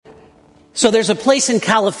So there's a place in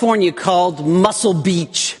California called Muscle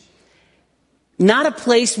Beach. Not a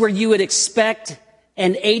place where you would expect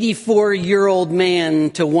an 84-year-old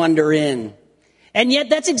man to wander in. And yet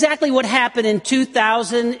that's exactly what happened in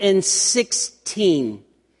 2016.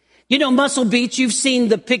 You know, Muscle Beach, you've seen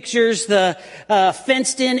the pictures, the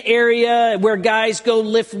fenced-in area where guys go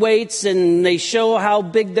lift weights and they show how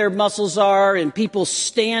big their muscles are, and people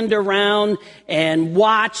stand around and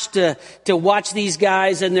watch to watch these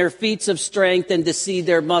guys and their feats of strength and to see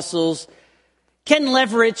their muscles. Ken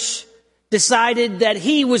Leverich decided that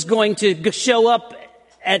he was going to show up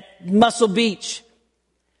at Muscle Beach.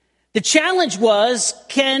 The challenge was,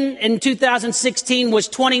 Ken in 2016 was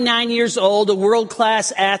 29 years old, a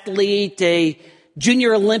world-class athlete, a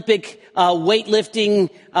junior Olympic weightlifting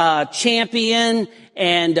champion,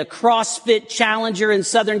 and a CrossFit challenger in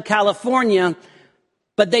Southern California.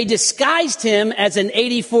 But they disguised him as an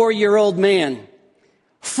 84-year-old man.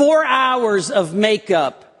 4 hours of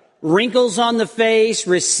makeup, wrinkles on the face,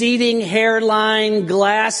 receding hairline,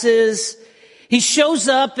 glasses. He shows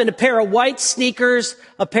up in a pair of white sneakers,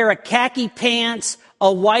 a pair of khaki pants, a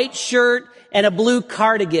white shirt, and a blue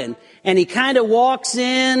cardigan. And he kind of walks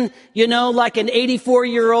in, you know, like an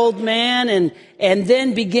 84-year-old man, and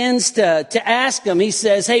then begins to ask him. He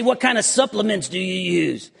says, "Hey, what kind of supplements do you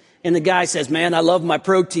use?" And the guy says, "Man, I love my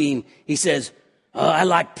protein." He says, "Oh, I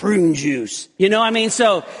like prune juice." You know, I mean,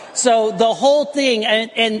 so the whole thing,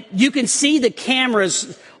 and you can see the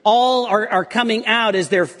cameras all are coming out as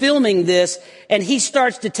they're filming this, and he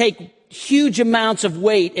starts to take huge amounts of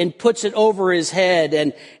weight and puts it over his head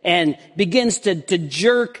and begins to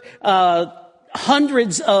jerk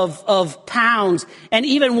hundreds of pounds. And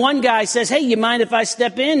even one guy says, "Hey, you mind if I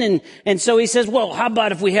step in?" And so he says, "Well, how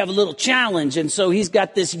about if we have a little challenge?" And so he's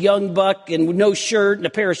got this young buck and no shirt and a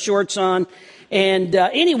pair of shorts on. And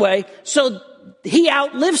anyway, so he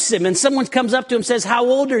outlifts him, and someone comes up to him and says, "How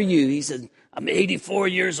old are you?" He said, "I'm 84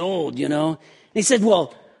 years old, you know." And he said,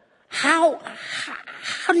 "Well, how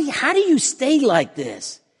do you stay like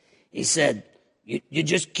this?" He said, you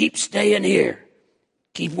just keep staying here.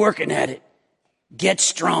 Keep working at it. Get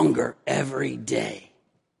stronger every day."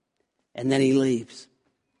 And then he leaves.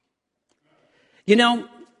 You know,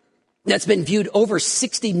 that's been viewed over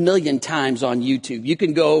 60 million times on YouTube. You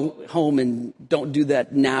can go home and don't do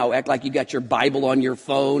that now. Act like you got your Bible on your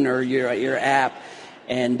phone or your app.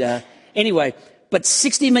 And anyway, but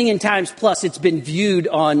 60 million times plus it's been viewed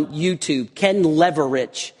on YouTube. Ken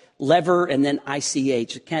Leverich, Lever and then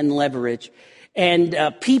ICH, Ken Leverich. And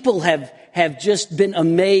people have just been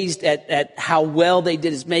amazed at how well they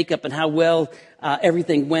did his makeup and how well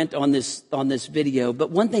everything went on this video. But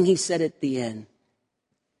one thing he said at the end: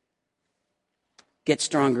 get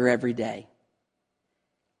stronger every day.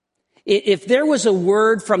 If there was a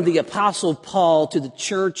word from the Apostle Paul to the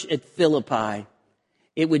church at Philippi,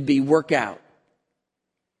 it would be work out.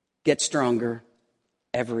 Get stronger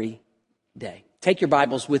every day. Take your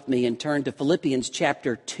Bibles with me and turn to Philippians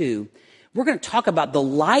chapter 2. We're going to talk about the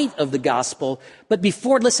light of the gospel. But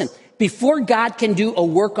before God can do a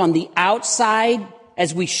work on the outside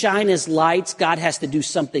as we shine as lights, God has to do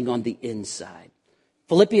something on the inside.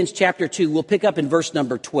 Philippians chapter 2, we'll pick up in verse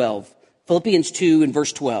number 12. Philippians 2 and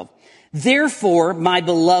verse 12. "Therefore, my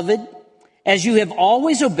beloved, as you have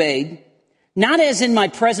always obeyed, not as in my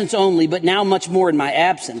presence only, but now much more in my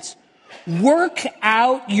absence, work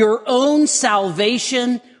out your own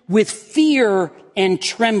salvation with fear and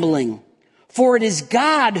trembling. For it is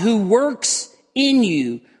God who works in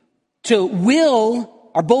you to will,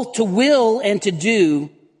 or both to will and to do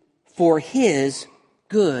for his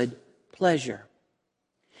good pleasure."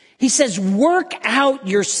 He says, work out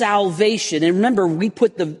your salvation. And remember, we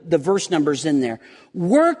put the verse numbers in there.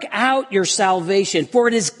 Work out your salvation, for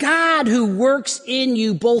it is God who works in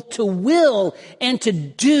you both to will and to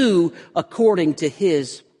do according to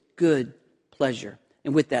his good pleasure.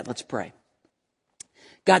 And with that, let's pray.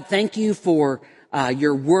 God, thank you for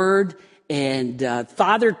your word. And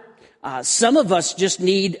Father, some of us just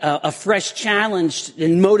need a fresh challenge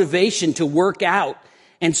and motivation to work out.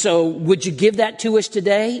 And so would you give that to us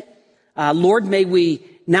today? Lord, may we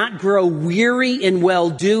not grow weary in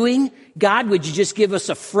well-doing. God, would you just give us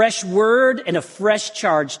a fresh word and a fresh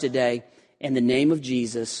charge today? In the name of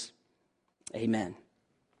Jesus, amen.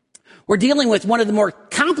 We're dealing with one of the more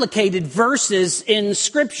complicated verses in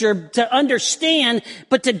Scripture to understand,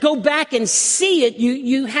 but to go back and see it,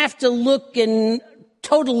 you have to look and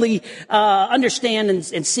totally understand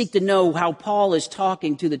and seek to know how Paul is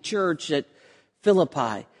talking to the church at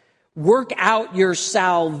Philippi. Work out your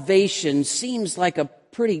salvation seems like a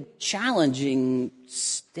pretty challenging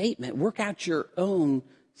statement. Work out your own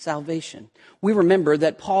salvation. We remember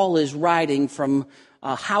that Paul is writing from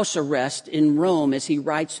house arrest in Rome as he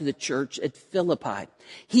writes to the church at Philippi.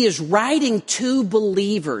 He is writing to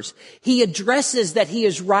believers. He addresses that he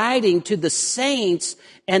is writing to the saints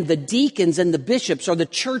and the deacons and the bishops, or the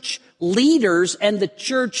church leaders and the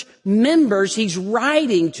church members he's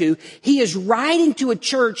writing to. He is writing to a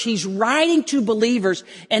church. He's writing to believers.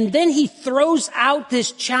 And then he throws out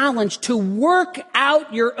this challenge to work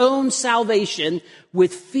out your own salvation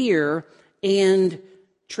with fear and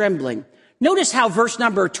trembling. Notice how verse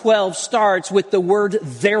number 12 starts with the word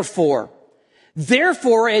therefore.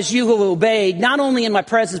 Therefore, as you have obeyed, not only in my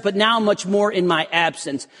presence, but now much more in my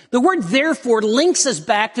absence. The word therefore links us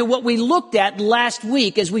back to what we looked at last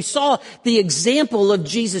week as we saw the example of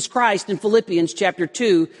Jesus Christ in Philippians chapter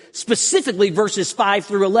 2, specifically verses 5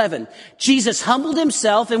 through 11. Jesus humbled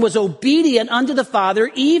himself and was obedient unto the Father,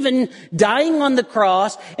 even dying on the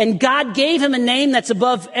cross, and God gave him a name that's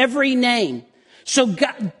above every name. So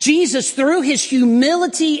Jesus, through his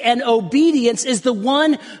humility and obedience, is the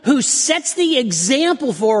one who sets the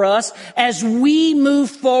example for us as we move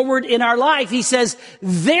forward in our life. He says,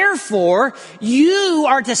 therefore, you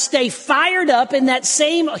are to stay fired up in that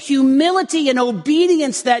same humility and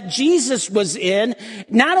obedience that Jesus was in,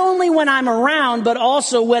 not only when I'm around, but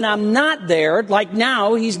also when I'm not there. Like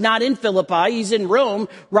now, he's not in Philippi, he's in Rome,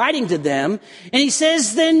 writing to them. And he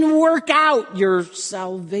says, then work out your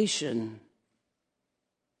salvation.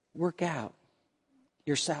 Work out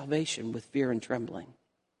your salvation with fear and trembling.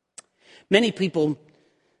 Many people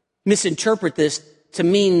misinterpret this to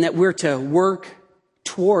mean that we're to work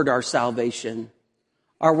toward our salvation,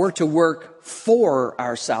 or we're to work for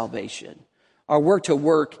our salvation, or we're to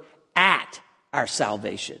work at our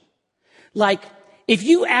salvation. Like, if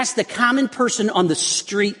you ask the common person on the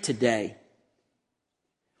street today,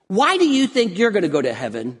 why do you think you're going to go to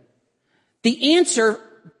heaven? The answer,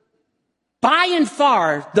 by and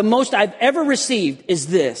far, the most I've ever received is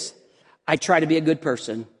this: I try to be a good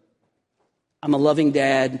person. I'm a loving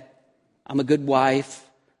dad. I'm a good wife.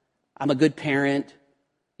 I'm a good parent.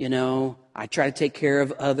 I try to take care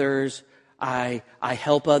of others. I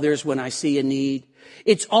help others when I see a need.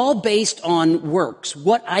 It's all based on works,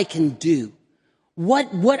 what I can do,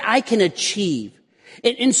 what I can achieve.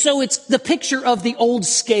 And so it's the picture of the old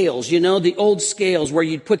scales, the old scales where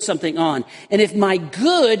you'd put something on. And if my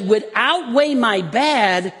good would outweigh my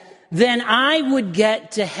bad, then I would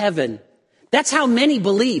get to heaven. That's how many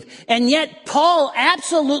believe. And yet Paul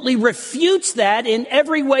absolutely refutes that in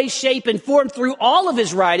every way, shape, and form through all of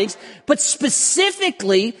his writings. But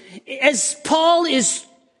specifically, as Paul is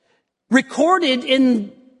recorded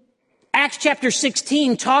in Acts chapter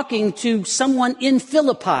 16, talking to someone in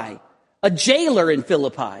Philippi, a jailer in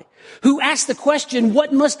Philippi, who asked the question,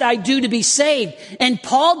 what must I do to be saved? And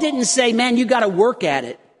Paul didn't say, man, you got to work at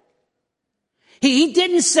it. He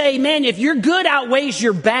didn't say, man, if your good outweighs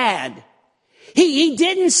your bad. He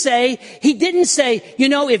didn't say,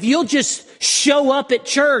 if you'll just show up at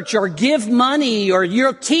church or give money or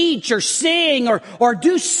you'll teach or sing or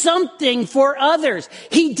do something for others.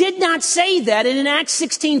 He did not say that. And in Acts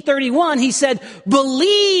 16:31, he said,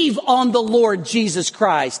 believe on the Lord Jesus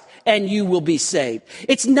Christ and you will be saved.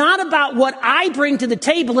 It's not about what I bring to the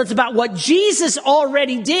table. It's about what Jesus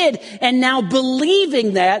already did and now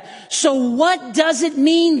believing that. So what does it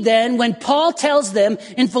mean then when Paul tells them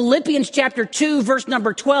in Philippians chapter 2, verse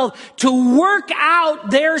number 12, to work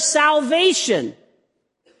out their salvation?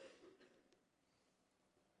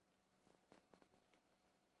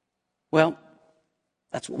 Well,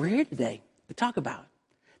 that's what we're here today to talk about.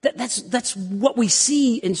 That's what we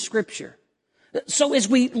see in Scripture. So as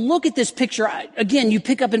we look at this picture, again, you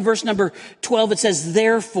pick up in verse number 12, it says,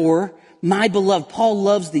 therefore, my beloved, Paul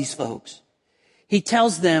loves these folks. He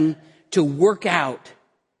tells them to work out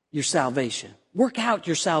your salvation. Work out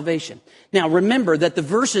your salvation. Now, remember that the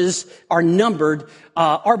verses are numbered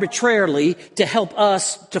arbitrarily to help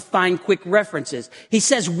us to find quick references. He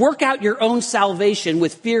says, work out your own salvation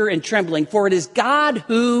with fear and trembling, for it is God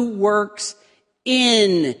who works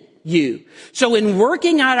in you. So in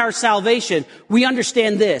working out our salvation, we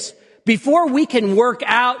understand this. Before we can work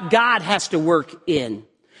out, God has to work in.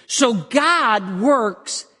 So God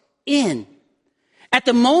works in. At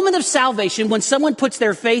the moment of salvation, when someone puts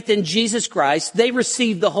their faith in Jesus Christ, they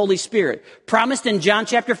receive the Holy Spirit. Promised in John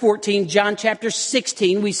chapter 14, John chapter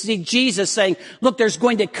 16, we see Jesus saying, look, there's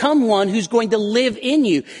going to come one who's going to live in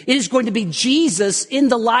you. It is going to be Jesus in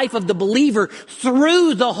the life of the believer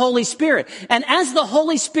through the Holy Spirit. And as the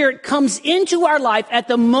Holy Spirit comes into our life at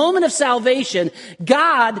the moment of salvation,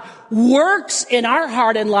 God works in our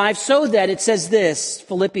heart and life so that it says this,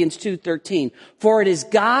 Philippians 2:13, for it is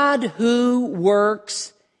God who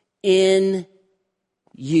works in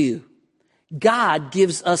you. God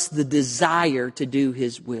gives us the desire to do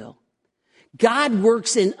his will. God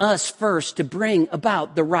works in us first to bring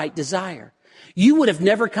about the right desire. You would have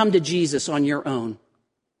never come to Jesus on your own.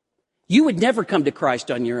 You would never come to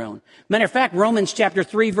Christ on your own. Matter of fact, Romans chapter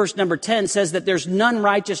 3, verse number 10 says that there's none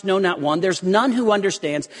righteous, no, not one. There's none who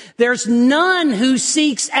understands. There's none who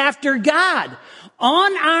seeks after God.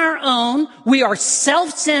 On our own, we are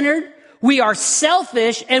self-centered, we are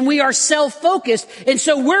selfish, and we are self-focused. And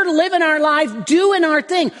so we're living our life, doing our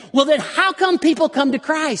thing. Well, then how come people come to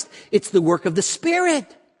Christ? It's the work of the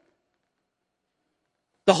Spirit.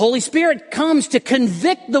 The Holy Spirit comes to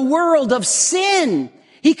convict the world of sin.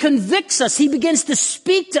 He convicts us. He begins to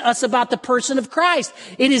speak to us about the person of Christ.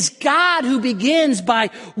 It is God who begins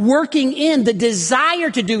by working in the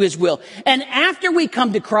desire to do his will. And after we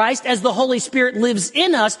come to Christ, as the Holy Spirit lives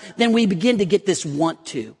in us, then we begin to get this want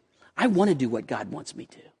to. I want to do what God wants me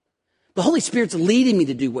to. The Holy Spirit's leading me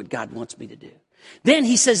to do what God wants me to do. Then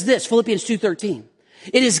he says this, Philippians 2:13.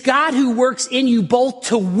 It is God who works in you both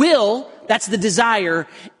to will, that's the desire,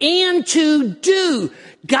 and to do.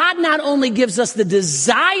 God not only gives us the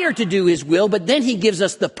desire to do his will, but then he gives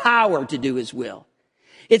us the power to do his will.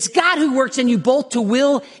 It's God who works in you both to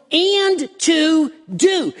will and to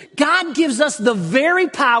do. God gives us the very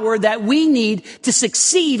power that we need to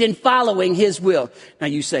succeed in following his will. Now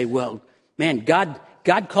you say, well, man, God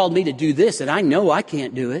called me to do this and I know I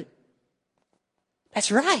can't do it.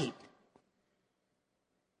 That's right.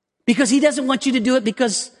 Because he doesn't want you to do it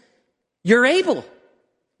because you're able,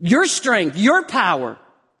 your strength, your power.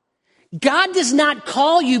 God does not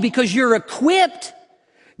call you because you're equipped.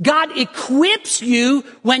 God equips you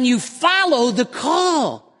when you follow the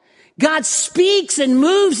call. God speaks and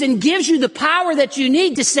moves and gives you the power that you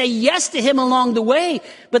need to say yes to him along the way.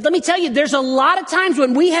 But let me tell you, there's a lot of times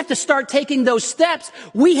when we have to start taking those steps.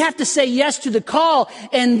 We have to say yes to the call,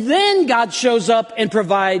 and then God shows up and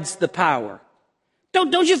provides the power.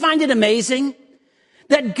 Don't you find it amazing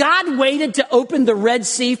that God waited to open the Red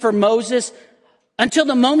Sea for Moses until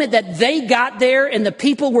the moment that they got there and the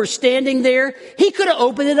people were standing there? He could have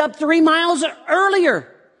opened it up 3 miles earlier.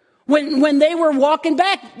 When they were walking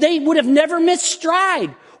back, they would have never missed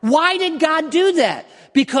stride. Why did God do that?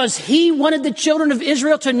 Because he wanted the children of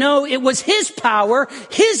Israel to know it was his power,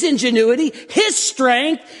 his ingenuity, his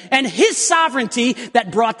strength, and his sovereignty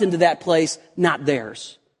that brought them to that place, not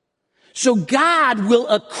theirs. So God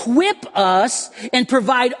will equip us and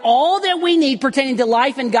provide all that we need pertaining to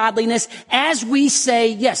life and godliness as we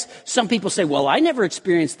say yes. Some people say, well, I never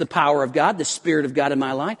experienced the power of God, the Spirit of God in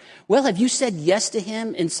my life. Well, have you said yes to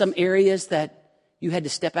him in some areas that you had to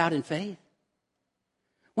step out in faith?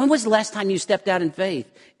 When was the last time you stepped out in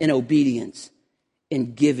faith? In obedience,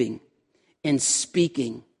 in giving, in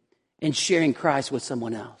speaking, in sharing Christ with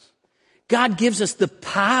someone else. God gives us the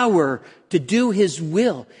power to do his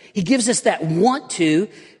will. He gives us that want to.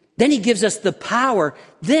 Then he gives us the power.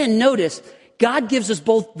 Then notice, God gives us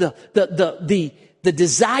both the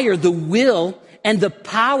desire, the will, and the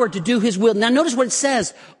power to do his will. Now notice what it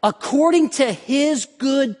says. According to his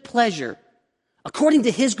good pleasure. According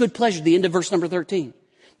to his good pleasure, the end of verse number 13.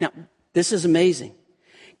 Now, this is amazing.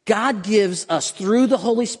 God gives us, through the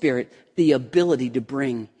Holy Spirit, the ability to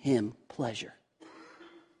bring him pleasure.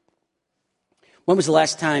 When was the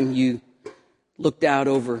last time you looked out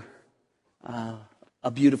over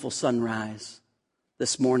a beautiful sunrise?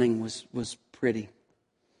 This morning was pretty.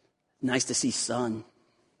 Nice to see sun.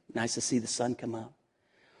 Nice to see the sun come up.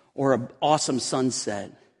 Or an awesome sunset.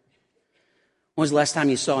 When was the last time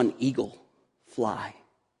you saw an eagle fly?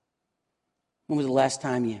 When was the last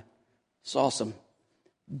time you saw some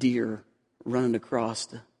deer running across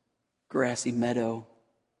the grassy meadow?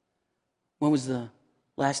 When was the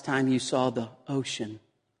last time you saw the ocean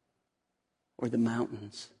or the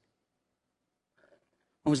mountains?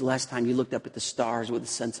 When was the last time you looked up at the stars with a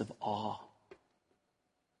sense of awe?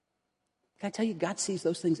 Can I tell you, God sees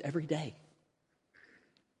those things every day.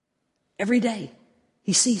 Every day,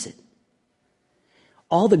 he sees it.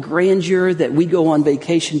 All the grandeur that we go on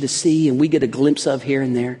vacation to see and we get a glimpse of here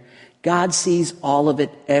and there, God sees all of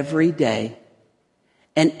it every day.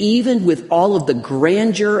 And even with all of the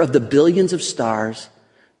grandeur of the billions of stars,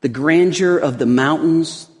 the grandeur of the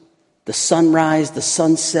mountains, the sunrise, the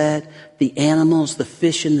sunset, the animals, the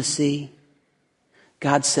fish in the sea,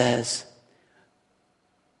 God says,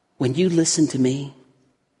 when you listen to me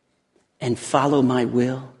and follow my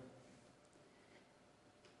will,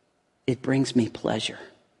 it brings me pleasure.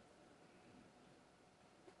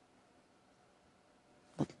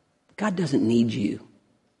 Look, God doesn't need you.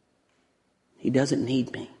 He doesn't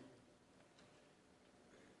need me.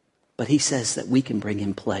 but he says that we can bring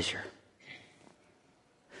him pleasure.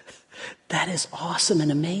 That is awesome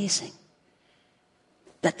and amazing.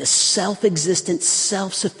 That the self-existent,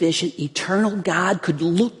 self-sufficient, eternal God could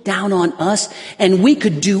look down on us and we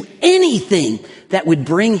could do anything that would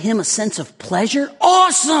bring him a sense of pleasure.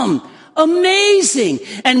 Awesome! Amazing!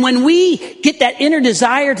 And when we get that inner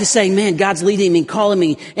desire to say, man, God's leading me and calling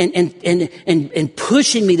me and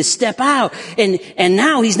pushing me to step out. And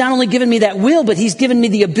now he's not only given me that will, but he's given me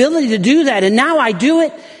the ability to do that. And now I do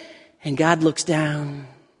it. And God looks down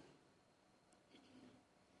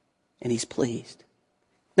and he's pleased.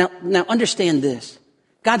 Now understand this.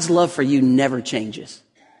 God's love for you never changes.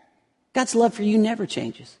 God's love for you never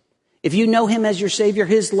changes. If you know him as your Savior,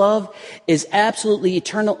 his love is absolutely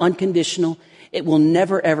eternal, unconditional. It will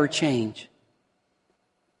never, ever change.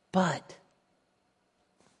 But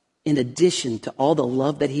in addition to all the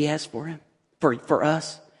love that he has for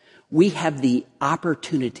us, we have the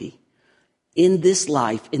opportunity in this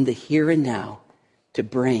life, in the here and now, to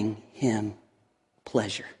bring him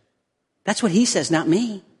pleasure. That's what he says, not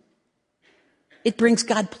me. It brings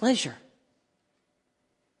God pleasure.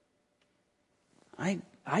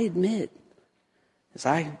 I admit, as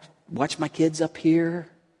I watch my kids up here,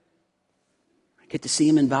 I get to see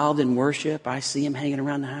them involved in worship. I see them hanging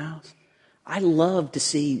around the house. I love to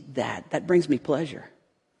see that. That brings me pleasure.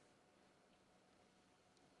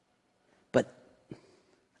 But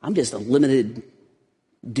I'm just a limited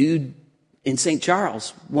dude in St.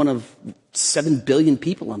 Charles, one of 7 billion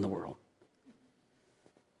people in the world.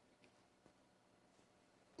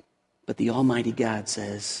 But the Almighty God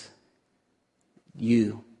says,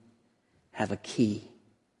 you have a key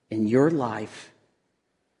in your life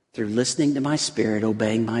through listening to my Spirit,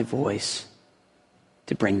 obeying my voice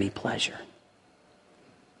to bring me pleasure.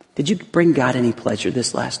 Did you bring God any pleasure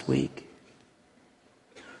this last week?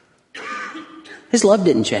 His love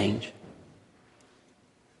didn't change.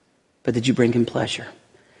 But did you bring him pleasure?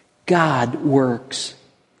 God works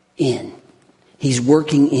in. He's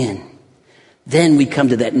working in. Then we come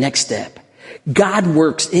to that next step. God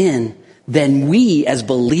works in, then we as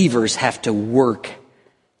believers have to work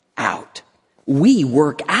out. We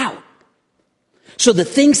work out. So the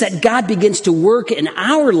things that God begins to work in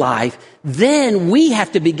our life, then we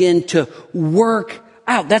have to begin to work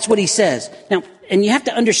out. That's what he says. Now, and you have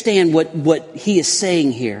to understand what he is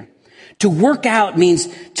saying here. To work out means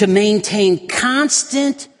to maintain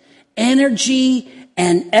constant energy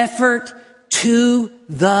and effort to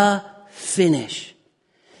the finish.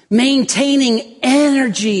 Maintaining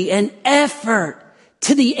energy and effort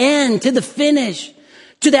to the end, to the finish,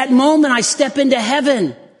 to that moment I step into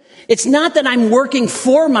heaven. It's not that I'm working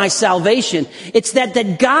for my salvation. It's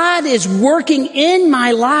that God is working in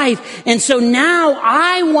my life. And so now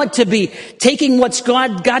I want to be taking what's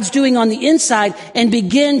God's doing on the inside and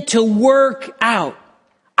begin to work out.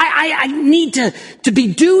 I need to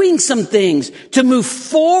be doing some things to move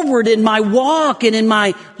forward in my walk and in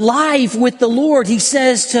my life with the Lord. He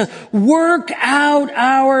says to work out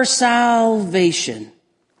our salvation.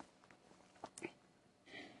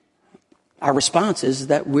 Our response is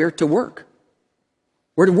that we're to work.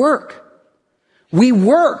 We're to work. We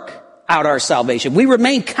work out our salvation. We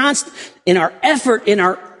remain constant in our effort, in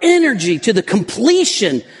our energy to the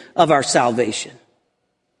completion of our salvation.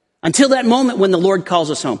 Until that moment when the Lord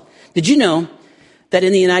calls us home. Did you know that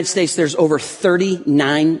in the United States there's over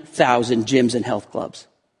 39,000 gyms and health clubs?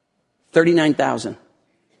 39,000.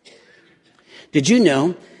 Did you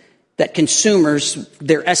know that consumers,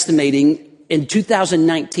 they're estimating in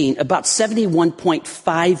 2019, about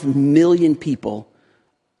 71.5 million people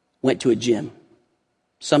went to a gym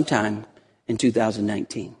sometime in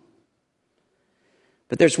 2019.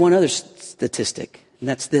 But there's one other statistic, and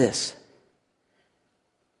that's this.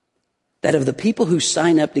 That of the people who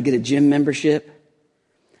sign up to get a gym membership,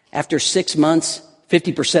 after 6 months,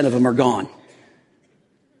 50% of them are gone.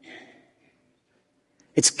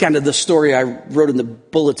 It's kind of the story I wrote in the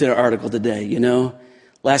bulletin article today, you know.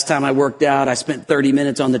 Last time I worked out, I spent 30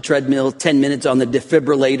 minutes on the treadmill, 10 minutes on the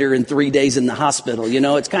defibrillator, and 3 days in the hospital. You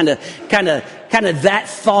know, it's kind of that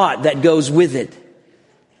thought that goes with it.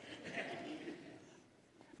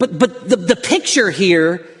 But the picture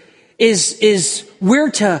here is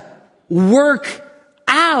we're to work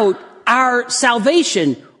out our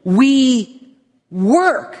salvation. We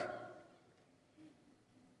work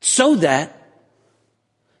so that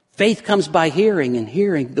faith comes by hearing and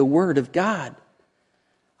hearing the word of God.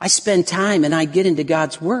 I spend time and I get into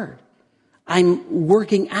God's word. I'm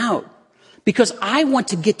working out because I want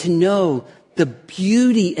to get to know the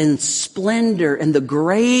beauty and splendor and the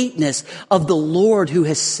greatness of the Lord who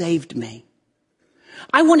has saved me.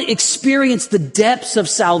 I want to experience the depths of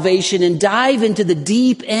salvation and dive into the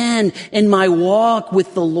deep end in my walk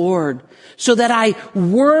with the Lord so that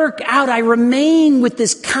I remain with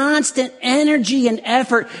this constant energy and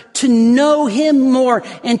effort to know Him more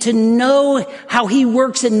and to know how He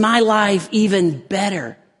works in my life even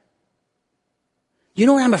better. You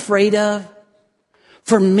know what I'm afraid of?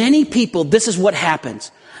 For many people, this is what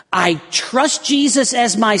happens. I trust Jesus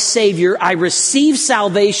as my Savior. I receive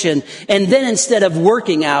salvation. And then instead of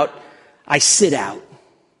working out, I sit out.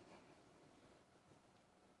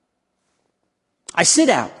 I sit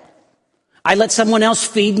out. I let someone else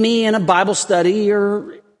feed me in a Bible study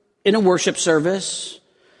or in a worship service.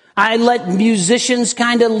 I let musicians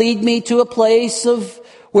kind of lead me to a place of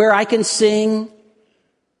where I can sing.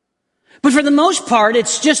 But for the most part,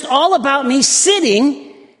 it's just all about me sitting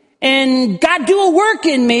and God, do a work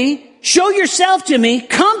in me, show yourself to me,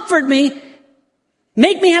 comfort me,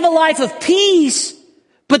 make me have a life of peace,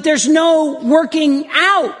 but there's no working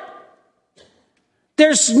out.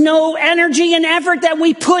 There's no energy and effort that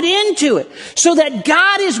we put into it so that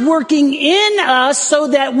God is working in us so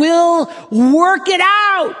that we'll work it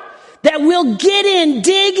out, that we'll get in,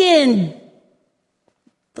 dig in.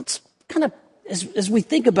 Let's kind of, as we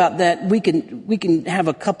think about that, we can have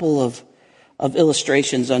a couple of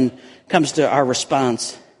illustrations on comes to our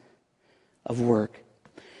response of work.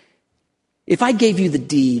 If I gave you the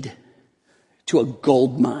deed to a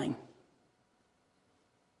gold mine,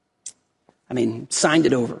 signed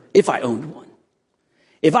it over, if I owned one.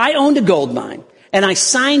 If I owned a gold mine and I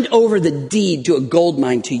signed over the deed to a gold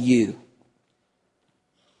mine to you,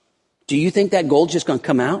 do you think that gold's just going to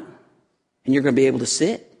come out and you're going to be able to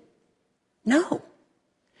sit? No.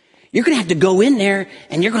 You're going to have to go in there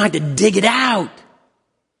and you're going to have to dig it out.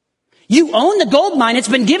 You own the gold mine. It's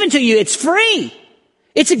been given to you. It's free.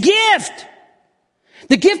 It's a gift.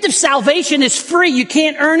 The gift of salvation is free. You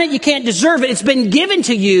can't earn it. You can't deserve it. It's been given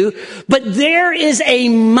to you. But there is a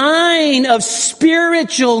mine of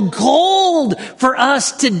spiritual gold for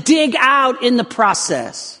us to dig out in the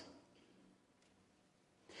process.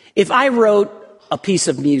 If I wrote a piece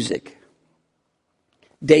of music,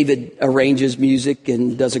 David arranges music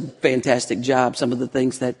and does a fantastic job. Some of the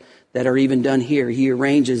things that are even done here, he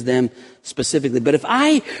arranges them specifically. But if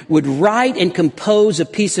I would write and compose a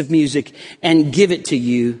piece of music and give it to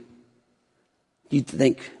you, you'd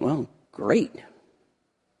think, well, great.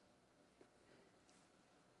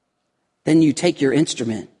 Then you take your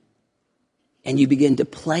instrument and you begin to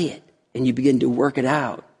play it and you begin to work it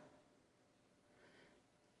out.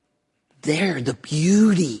 There, the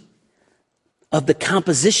beauty of the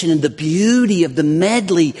composition and the beauty of the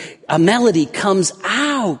melody comes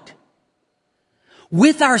out.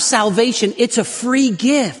 With our salvation, it's a free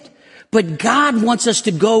gift, but God wants us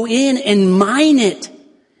to go in and mine it.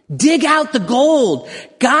 Dig out the gold.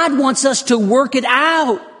 God wants us to work it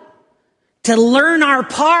out, to learn our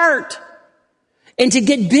part, and to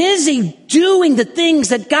get busy doing the things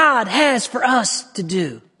that God has for us to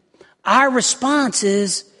do. Our response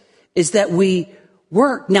is that we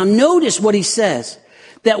work. Now notice what he says,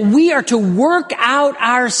 that we are to work out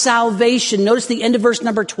our salvation. Notice the end of verse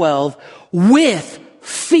number 12, with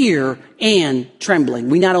fear and trembling.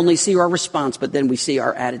 We not only see our response, but then we see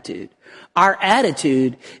our attitude. Our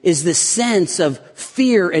attitude is the sense of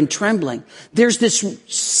fear and trembling. There's this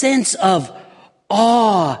sense of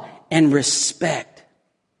awe and respect.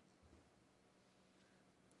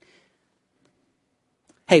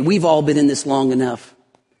 Hey, we've all been in this long enough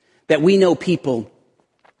that we know people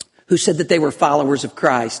who said that they were followers of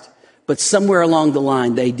Christ, but somewhere along the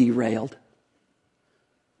line they derailed.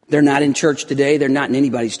 They're not in church today. They're not in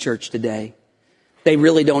anybody's church today. They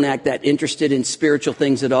really don't act that interested in spiritual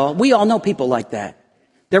things at all. We all know people like that.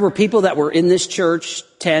 There were people that were in this church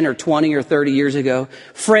 10 or 20 or 30 years ago,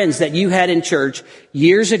 friends that you had in church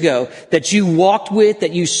years ago that you walked with,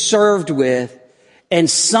 that you served with, and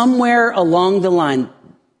somewhere along the line,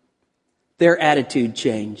 their attitude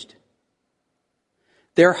changed.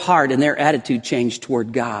 Their heart and their attitude changed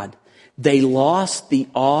toward God. They lost the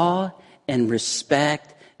awe and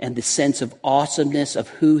respect and the sense of awesomeness of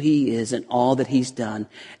who He is and all that He's done.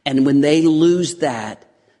 And when they lose that,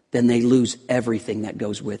 then they lose everything that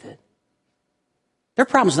goes with it. Their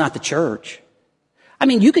problem's not the church.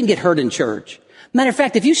 You can get hurt in church. Matter of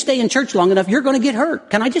fact, if you stay in church long enough, you're going to get hurt.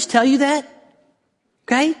 Can I just tell you that?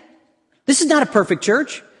 Okay? This is not a perfect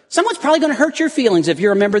church. Someone's probably going to hurt your feelings if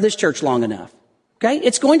you're a member of this church long enough. Okay?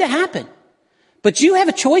 It's going to happen. But you have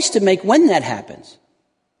a choice to make when that happens.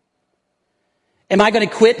 Am I going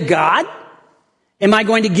to quit God? Am I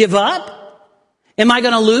going to give up? Am I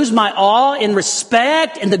going to lose my awe and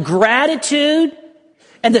respect and the gratitude?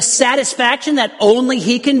 and the satisfaction that only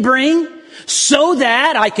he can bring, so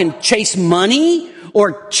that I can chase money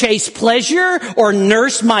or chase pleasure or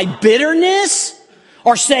nurse my bitterness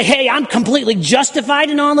or say, hey, I'm completely justified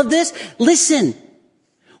in all of this. Listen,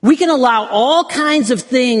 we can allow all kinds of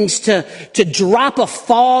things to drop a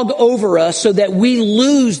fog over us so that we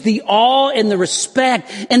lose the awe and the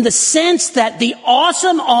respect and the sense that the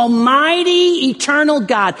awesome, almighty, eternal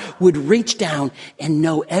God would reach down and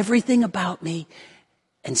know everything about me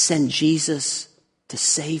and send Jesus to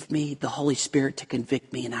save me, the Holy Spirit to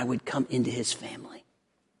convict me, and I would come into his family.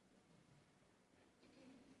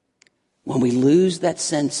 When we lose that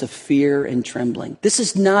sense of fear and trembling, this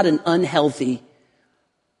is not an unhealthy,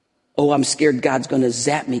 oh, I'm scared God's going to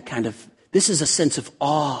zap me kind of. This is a sense of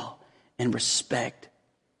awe and respect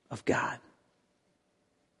of God.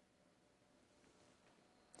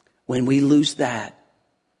 When we lose that,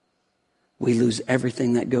 we lose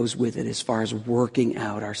everything that goes with it as far as working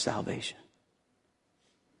out our salvation.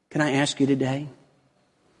 Can I ask you today,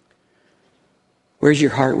 where's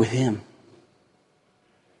your heart with him?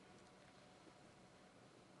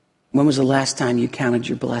 When was the last time you counted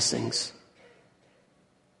your blessings?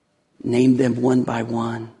 Named them one by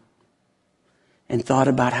one and thought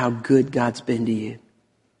about how good God's been to you?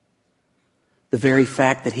 The very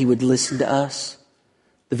fact that he would listen to us,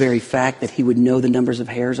 the very fact that he would know the numbers of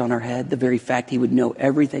hairs on our head, the very fact he would know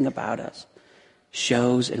everything about us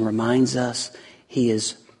shows and reminds us he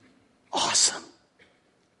is awesome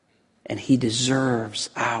and he deserves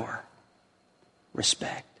our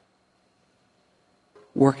respect.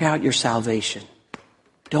 Work out your salvation.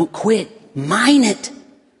 Don't quit. Mine it.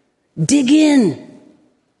 Dig in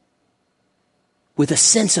with a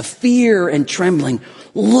sense of fear and trembling.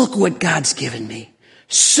 Look what God's given me.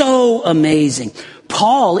 So amazing.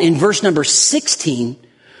 Paul, in verse number 16,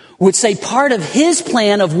 would say part of his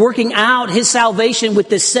plan of working out his salvation with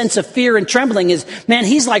this sense of fear and trembling is, man,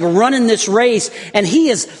 he's like running this race and he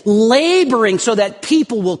is laboring so that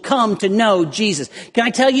people will come to know Jesus. Can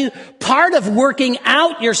I tell you, part of working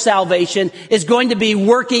out your salvation is going to be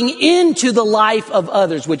working into the life of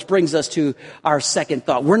others, which brings us to our second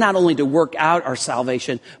thought. We're not only to work out our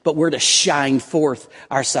salvation, but we're to shine forth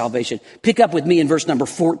our salvation. Pick up with me in verse number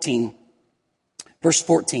 14. Verse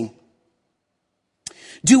 14.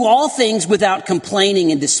 Do all things without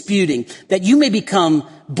complaining and disputing, that you may become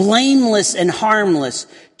blameless and harmless,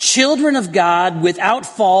 children of God without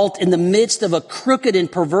fault in the midst of a crooked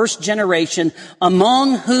and perverse generation,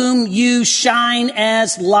 among whom you shine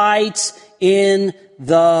as lights in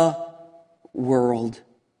the world.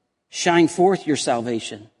 Shine forth your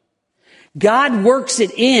salvation. God works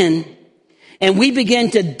it in, and we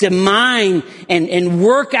begin to demine and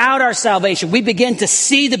work out our salvation. We begin to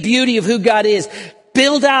see the beauty of who God is.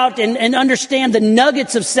 Build out and understand the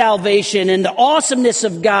nuggets of salvation and the awesomeness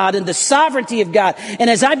of God and the sovereignty of God. And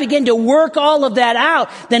as I begin to work all of that out,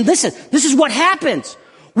 then listen, this is what happens.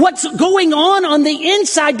 What's going on the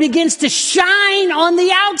inside begins to shine on the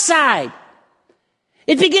outside.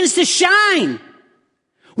 It begins to shine.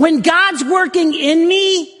 When God's working in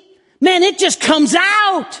me, man, it just comes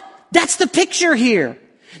out. That's the picture here.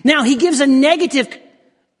 Now, he gives a negative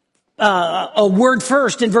a word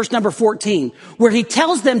first in verse number 14, where he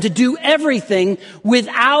tells them to do everything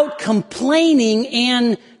without complaining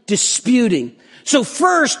and disputing. So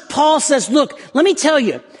first, Paul says, look, let me tell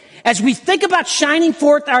you, as we think about shining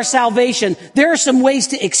forth our salvation, there are some ways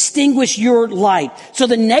to extinguish your light. So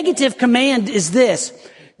the negative command is this: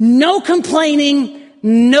 no complaining,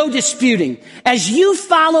 no disputing. As you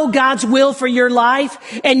follow God's will for your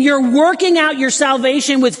life and you're working out your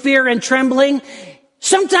salvation with fear and trembling,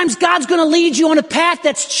 sometimes God's going to lead you on a path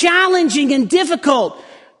that's challenging and difficult.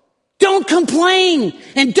 Don't complain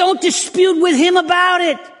and don't dispute with him about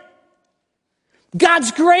it.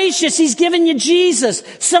 God's gracious. He's given you Jesus.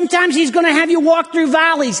 Sometimes he's going to have you walk through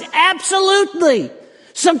valleys. Absolutely.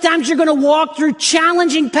 Sometimes you're going to walk through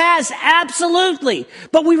challenging paths. Absolutely.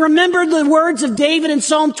 But we remember the words of David in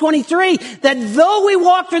Psalm 23, that though we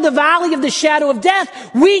walk through the valley of the shadow of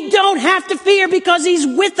death, we don't have to fear because he's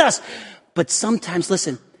with us. But sometimes,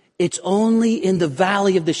 listen, it's only in the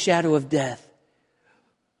valley of the shadow of death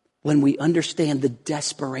when we understand the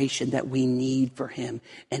desperation that we need for him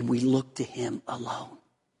and we look to him alone.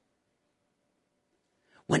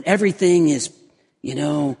 When everything is,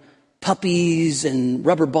 puppies and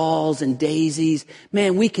rubber balls and daisies,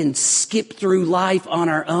 man, we can skip through life on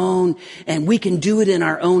our own and we can do it in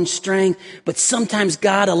our own strength. But sometimes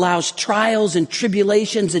God allows trials and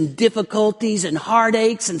tribulations and difficulties and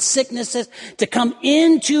heartaches and sicknesses to come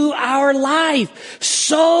into our life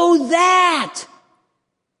so that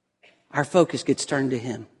our focus gets turned to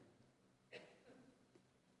him.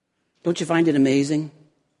 Don't you find it amazing?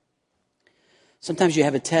 Sometimes you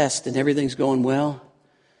have a test and everything's going well,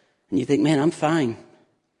 and you think, man, I'm fine.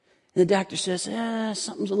 And the doctor says,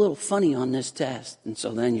 something's a little funny on this test. And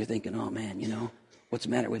so then you're thinking, oh man, what's the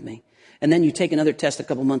matter with me? And then you take another test a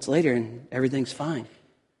couple months later and everything's fine.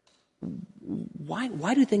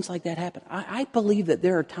 Why do things like that happen? I believe that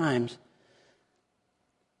there are times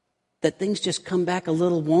that things just come back a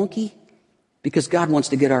little wonky because God wants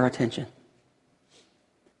to get our attention.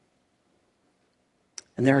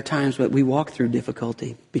 And there are times that we walk through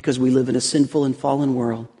difficulty because we live in a sinful and fallen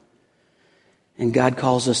world. And God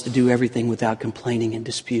calls us to do everything without complaining and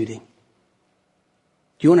disputing. Do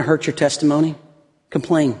you want to hurt your testimony?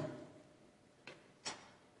 Complain.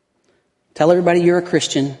 Tell everybody you're a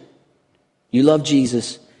Christian, you love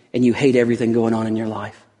Jesus, and you hate everything going on in your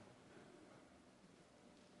life.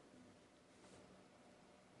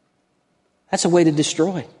 That's a way to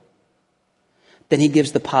destroy. Then he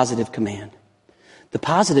gives the positive command. The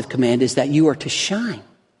positive command is that you are to shine.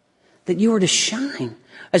 That you are to shine.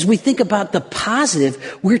 As we think about the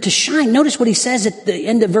positive, we're to shine. Notice what he says at the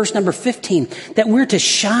end of verse number 15, that we're to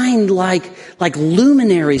shine like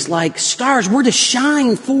luminaries, like stars. We're to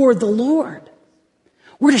shine for the Lord.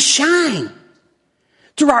 We're to shine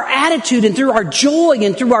through our attitude and through our joy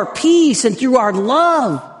and through our peace and through our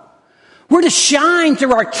love. We're to shine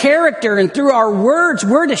through our character and through our words.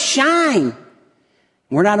 We're to shine.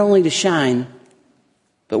 We're not only to shine,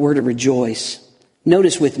 but we're to rejoice.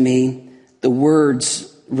 Notice with me the words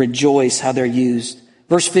rejoice, how they're used.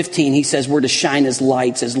 Verse 15, he says we're to shine as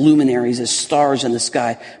lights, as luminaries, as stars in the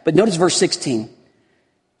sky. But notice verse 16.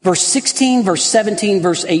 Verse 16, verse 17,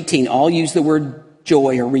 verse 18, all use the word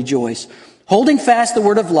joy or rejoice. Holding fast the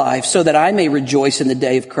word of life so that I may rejoice in the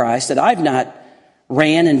day of Christ, that I've not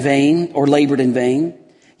ran in vain or labored in vain.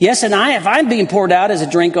 Yes, and if I'm being poured out as a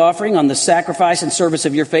drink offering on the sacrifice and service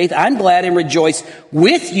of your faith, I'm glad and rejoice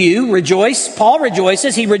with you. Rejoice. Paul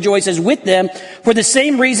rejoices. He rejoices with them. For the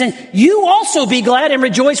same reason, you also be glad and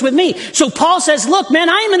rejoice with me. So Paul says, look, man,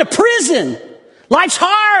 I am in a prison. Life's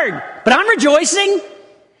hard, but I'm rejoicing.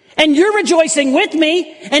 And you're rejoicing with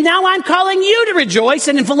me, and now I'm calling you to rejoice.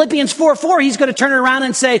 And in Philippians 4:4, he's going to turn it around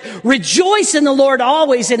and say, rejoice in the Lord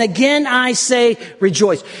always. And again, I say,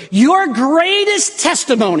 rejoice. Your greatest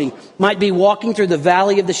testimony might be walking through the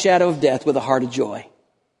valley of the shadow of death with a heart of joy.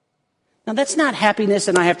 Now, that's not happiness,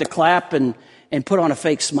 and I have to clap and put on a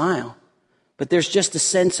fake smile. But there's just a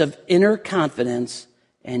sense of inner confidence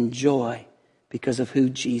and joy because of who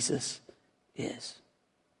Jesus is.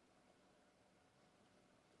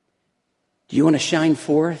 Do you want to shine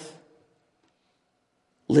forth?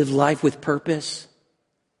 Live life with purpose?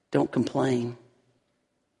 Don't complain.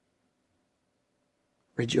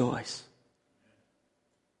 Rejoice.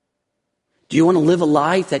 Do you want to live a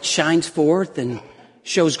life that shines forth and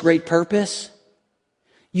shows great purpose?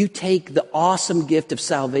 You take the awesome gift of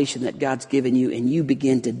salvation that God's given you and you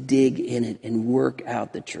begin to dig in it and work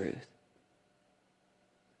out the truth.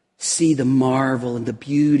 See the marvel and the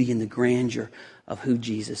beauty and the grandeur of who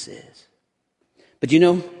Jesus is. But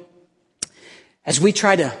as we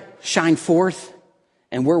try to shine forth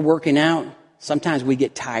and we're working out, sometimes we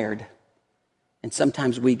get tired and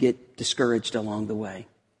sometimes we get discouraged along the way.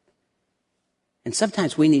 And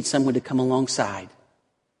sometimes we need someone to come alongside.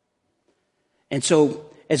 And so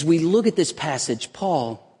as we look at this passage,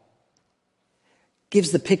 Paul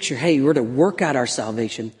gives the picture, hey, we're to work out our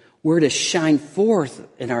salvation. We're to shine forth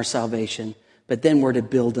in our salvation, but then we're to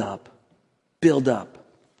build up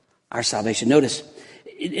our salvation. Notice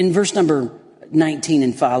in verse number 19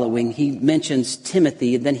 and following, he mentions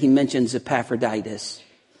Timothy and then he mentions Epaphroditus.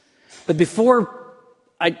 But before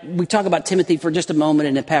we talk about Timothy for just a moment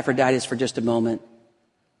and Epaphroditus for just a moment,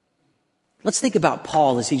 let's think about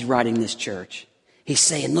Paul as he's writing this church. He's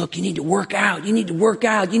saying, look, you need to work out. You need to work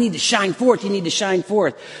out. You need to shine forth. You need to shine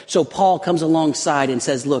forth. So Paul comes alongside and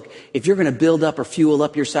says, look, if you're going to build up or fuel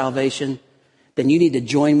up your salvation, then you need to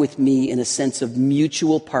join with me in a sense of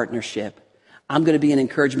mutual partnership. I'm going to be an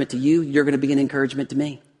encouragement to you. You're going to be an encouragement to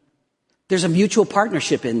me. There's a mutual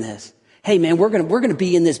partnership in this. Hey, man, we're going to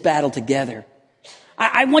be in this battle together.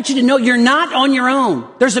 I want you to know you're not on your own.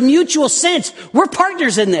 There's a mutual sense. We're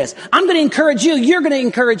partners in this. I'm going to encourage you. You're going to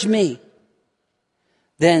encourage me.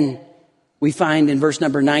 Then we find in verse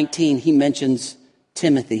number 19, he mentions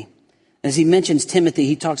Timothy. As he mentions Timothy,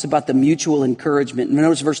 he talks about the mutual encouragement.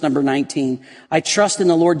 Notice verse number 19. I trust in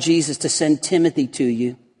the Lord Jesus to send Timothy to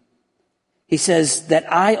you. He says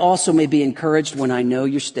that I also may be encouraged when I know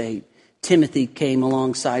your state. Timothy came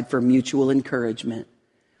alongside for mutual encouragement.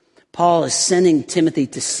 Paul is sending Timothy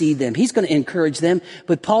to see them. He's going to encourage them.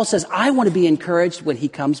 But Paul says, I want to be encouraged when he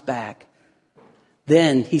comes back.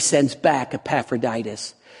 Then he sends back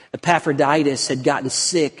Epaphroditus. Epaphroditus had gotten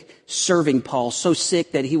sick serving Paul, so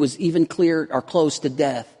sick that he was even clear or close to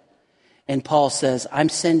death. And Paul says, I'm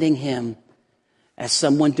sending him as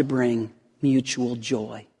someone to bring mutual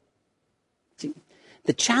joy. See,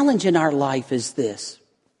 the challenge in our life is this.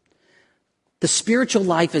 The spiritual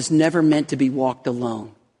life is never meant to be walked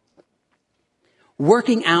alone.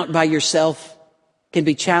 Working out by yourself can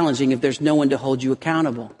be challenging if there's no one to hold you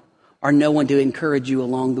accountable or no one to encourage you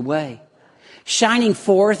along the way. Shining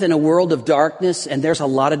forth in a world of darkness, and there's a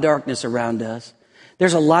lot of darkness around us.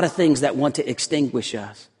 There's a lot of things that want to extinguish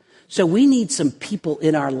us. So we need some people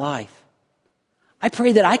in our life. I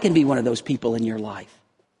pray that I can be one of those people in your life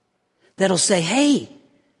that'll say, hey,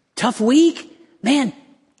 tough week, man,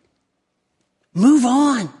 move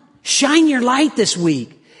on. Shine your light this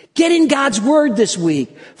week. Get in God's word this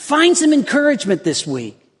week. Find some encouragement this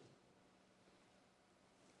week.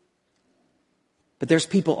 But there's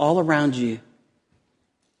people all around you,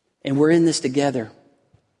 and we're in this together,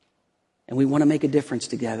 and we want to make a difference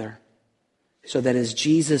together so that as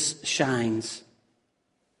Jesus shines,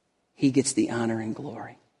 he gets the honor and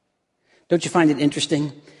glory. Don't you find it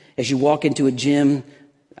interesting? As you walk into a gym,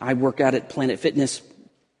 I work out at Planet Fitness,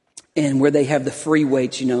 and where they have the free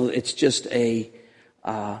weights, it's just a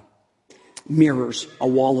wall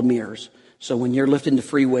of mirrors. So when you're lifting the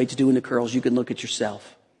free weights, doing the curls, you can look at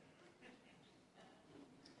yourself.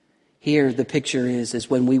 Here, the picture is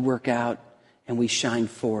when we work out and we shine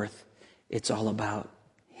forth, it's all about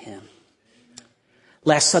him.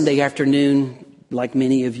 Last Sunday afternoon, like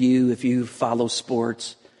many of you, if you follow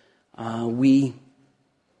sports, we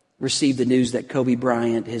received the news that Kobe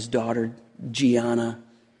Bryant, his daughter Gianna,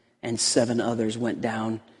 and 7 others went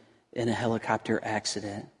down in a helicopter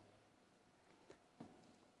accident.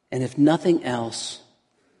 And if nothing else,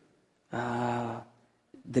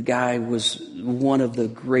 the guy was one of the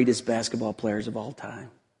greatest basketball players of all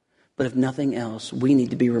time. But if nothing else, we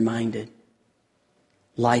need to be reminded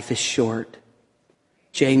life is short.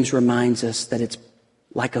 James reminds us that it's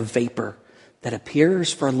like a vapor that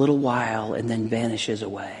appears for a little while and then vanishes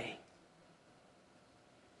away.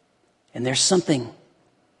 And there's something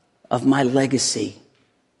of my legacy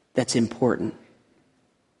that's important,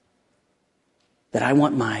 that I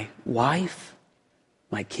want my wife,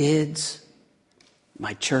 my kids,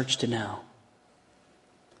 my church to know.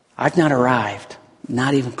 I've not arrived,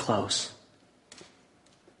 not even close,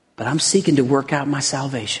 but I'm seeking to work out my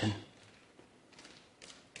salvation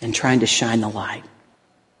and trying to shine the light.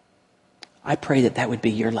 I pray that that would be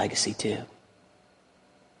your legacy too,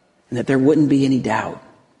 and that there wouldn't be any doubt.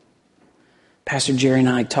 Pastor Jerry and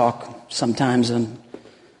I talk sometimes when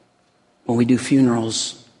we do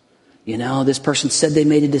funerals. This person said they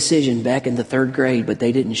made a decision back in the 3rd grade, but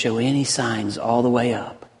they didn't show any signs all the way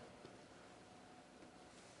up.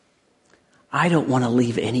 I don't want to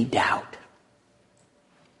leave any doubt.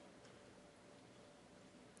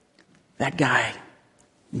 That guy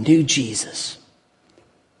knew Jesus,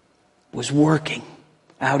 was working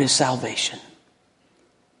out his salvation,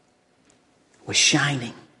 was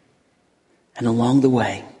shining, and along the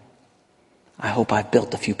way, I hope I've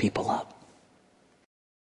built a few people up.